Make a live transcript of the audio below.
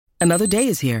Another day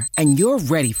is here, and you're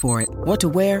ready for it. What to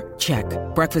wear? Check.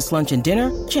 Breakfast, lunch, and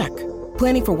dinner? Check.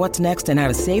 Planning for what's next and how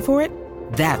to save for it?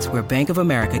 That's where Bank of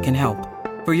America can help.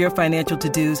 For your financial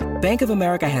to-dos, Bank of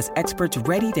America has experts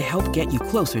ready to help get you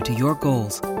closer to your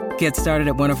goals. Get started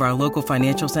at one of our local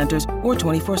financial centers or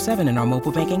 24/7 in our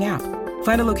mobile banking app.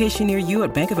 Find a location near you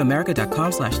at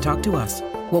bankofamerica.com/talktous.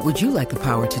 What would you like the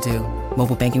power to do?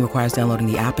 Mobile banking requires downloading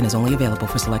the app and is only available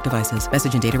for select devices.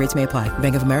 Message and data rates may apply.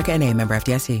 Bank of America N.A., member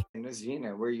FDIC. Miss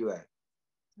Gina, where you at?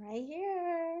 Right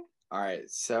here. All right.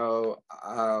 So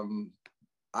I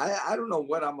don't know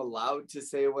what I'm allowed to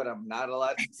say, what I'm not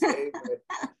allowed to say,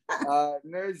 but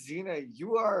Nurse Gina,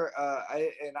 you are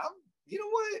you know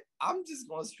what? I'm just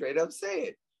gonna straight up say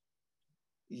it.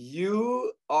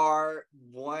 You are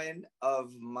one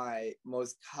of my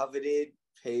most coveted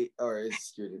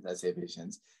students. I say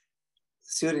patients.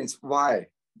 Students, why?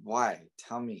 Why?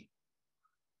 Tell me.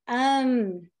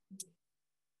 I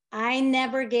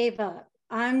never gave up.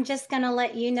 I'm just gonna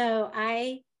let you know.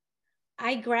 I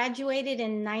graduated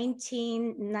in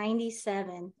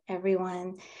 1997,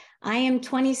 everyone. I am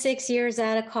 26 years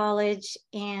out of college,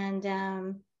 and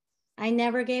I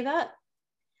never gave up.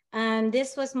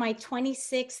 This was my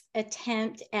 26th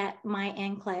attempt at my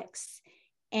NCLEX,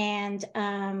 and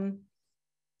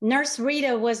Nurse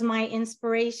Rita was my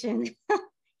inspiration.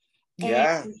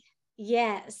 Yeah.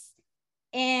 Yes.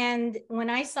 And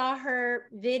when I saw her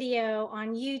video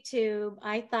on YouTube,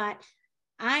 I thought,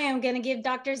 I am going to give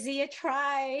Dr. Z a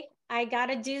try. I got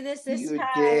to do this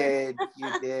time.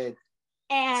 You did.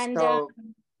 And so,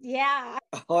 yeah.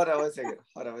 Hold on one second.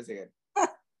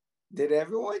 Did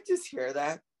everyone just hear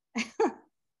that?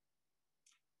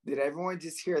 Did everyone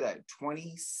just hear that?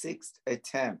 26th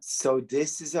attempt. So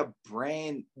this is a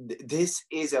brand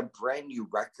new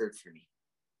record for me.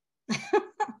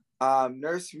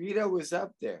 Nurse Rita was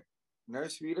up there.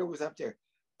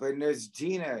 But Nurse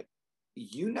Gina,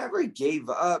 you never gave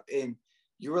up, and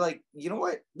you were like, you know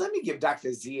what? Let me give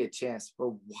Dr. Z a chance.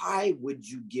 But why would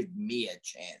you give me a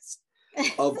chance?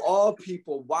 Of all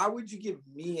people, why would you give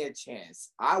me a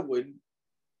chance? I wouldn't.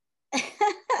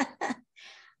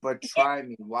 But try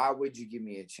me. Why would you give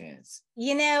me a chance?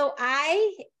 You know,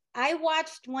 I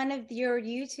watched one of your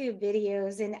YouTube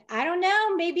videos, and I don't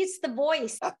know, maybe it's the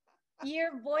voice.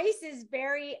 Your voice is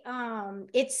very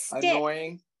it's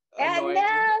annoying. No,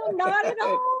 not at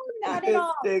all. Not at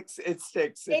all. It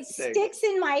sticks. It sticks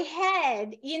in my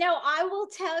head. You know, I will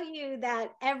tell you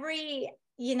that I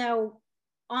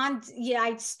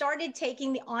started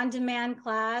taking the on-demand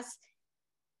class,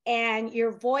 and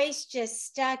your voice just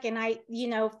stuck. And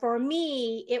for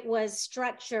me, it was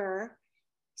structure.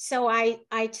 So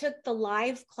I took the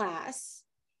live class,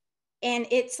 and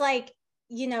it's like,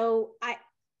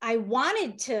 I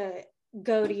wanted to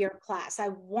go to your class. I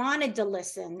wanted to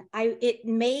listen. It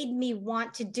made me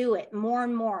want to do it more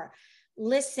and more.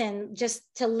 Just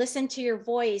to listen to your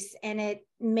voice, and it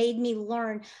made me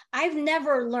learn. I've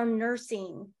never learned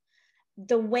nursing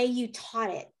the way you taught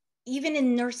it. Even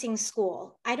in nursing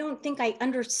school, I don't think I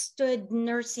understood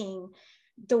nursing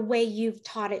the way you've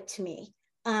taught it to me.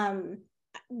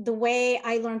 The way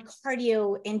I learned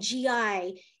cardio and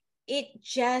GI, it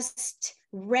just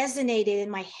resonated in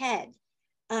my head.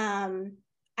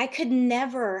 I could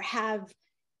never have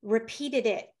repeated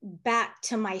it back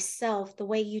to myself the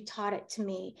way you taught it to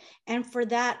me. And for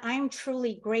that, I'm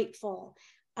truly grateful.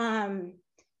 And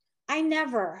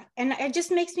it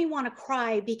just makes me want to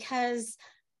cry, because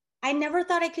I never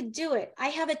thought I could do it. I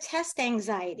have a test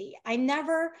anxiety. I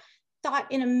never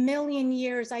thought in a million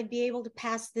years I'd be able to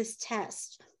pass this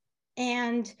test.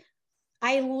 And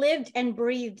I lived and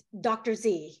breathed Dr.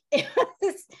 Z. It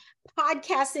was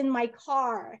podcasts in my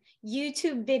car,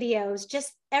 YouTube videos,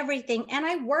 just everything. And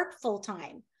I work full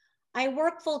time.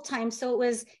 So it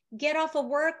was get off of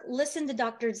work, listen to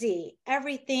Dr. Z.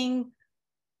 Everything,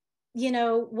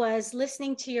 was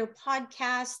listening to your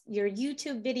podcast, your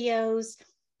YouTube videos,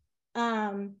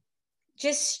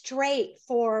 just straight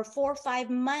for 4 or 5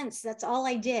 months. That's all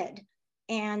I did.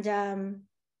 And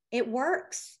it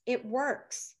works.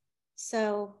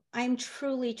 So I'm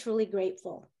truly, truly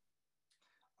grateful.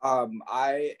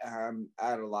 I am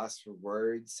at a loss for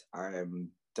words. I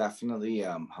am definitely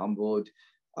humbled.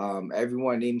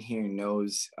 Everyone in here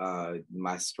knows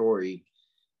my story.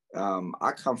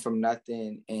 I come from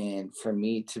nothing, and for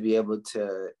me to be able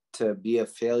to be a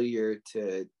failure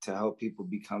to help people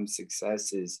become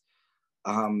successes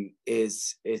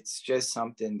it's just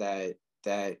something that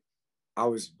I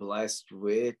was blessed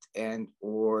with, and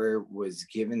or was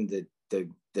given the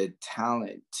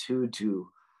talent to do.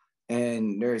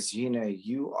 And Nurse Gina,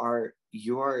 you are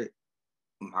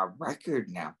my record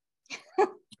now.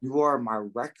 You are my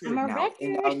record I'm a now. record.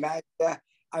 And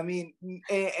I mean,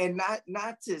 and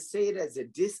not to say it as a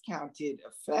discounted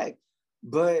effect,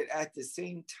 but at the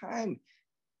same time,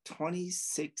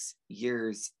 26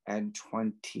 years and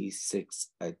 26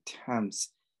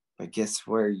 attempts. But guess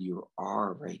where you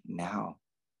are right now?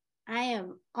 I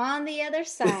am on the other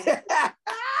side.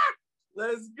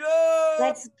 Let's go.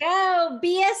 Let's go.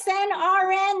 BSN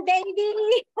RN,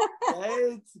 baby.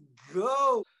 Let's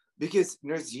go. Because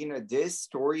Nurse Gina, this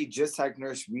story, just like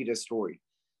Nurse Rita's story,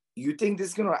 you think this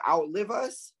is going to outlive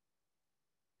us?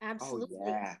 Absolutely. Oh,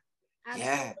 yeah.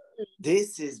 Absolutely. Yeah.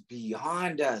 This is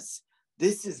beyond us.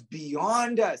 This is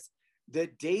beyond us. The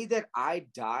day that I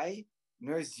die,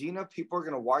 Nurse Gina, people are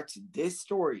going to watch this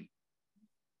story.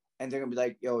 And they're going to be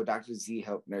like, yo, Dr. Z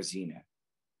helped Nurse Gina.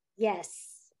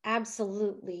 Yes.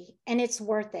 Absolutely. And it's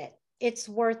worth it. It's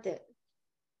worth it.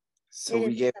 So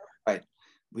we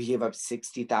give up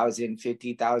 60,000,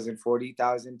 50,000,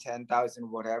 40,000,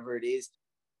 10,000, whatever it is.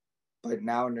 But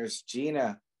now Nurse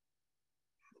Gina,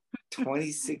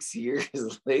 26 years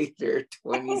later,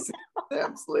 26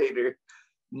 steps later,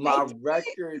 my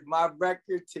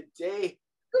record today,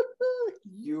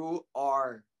 you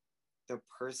are the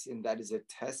person that is a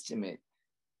testament.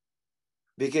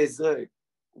 Because look,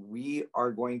 we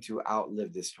are going to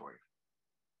outlive this story.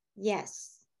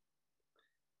 Yes.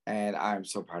 And I'm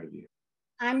so proud of you.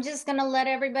 I'm just going to let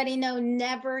everybody know,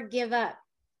 never give up.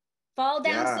 Fall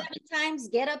down 7 times,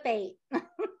 get up 8.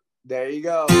 There you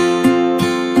go.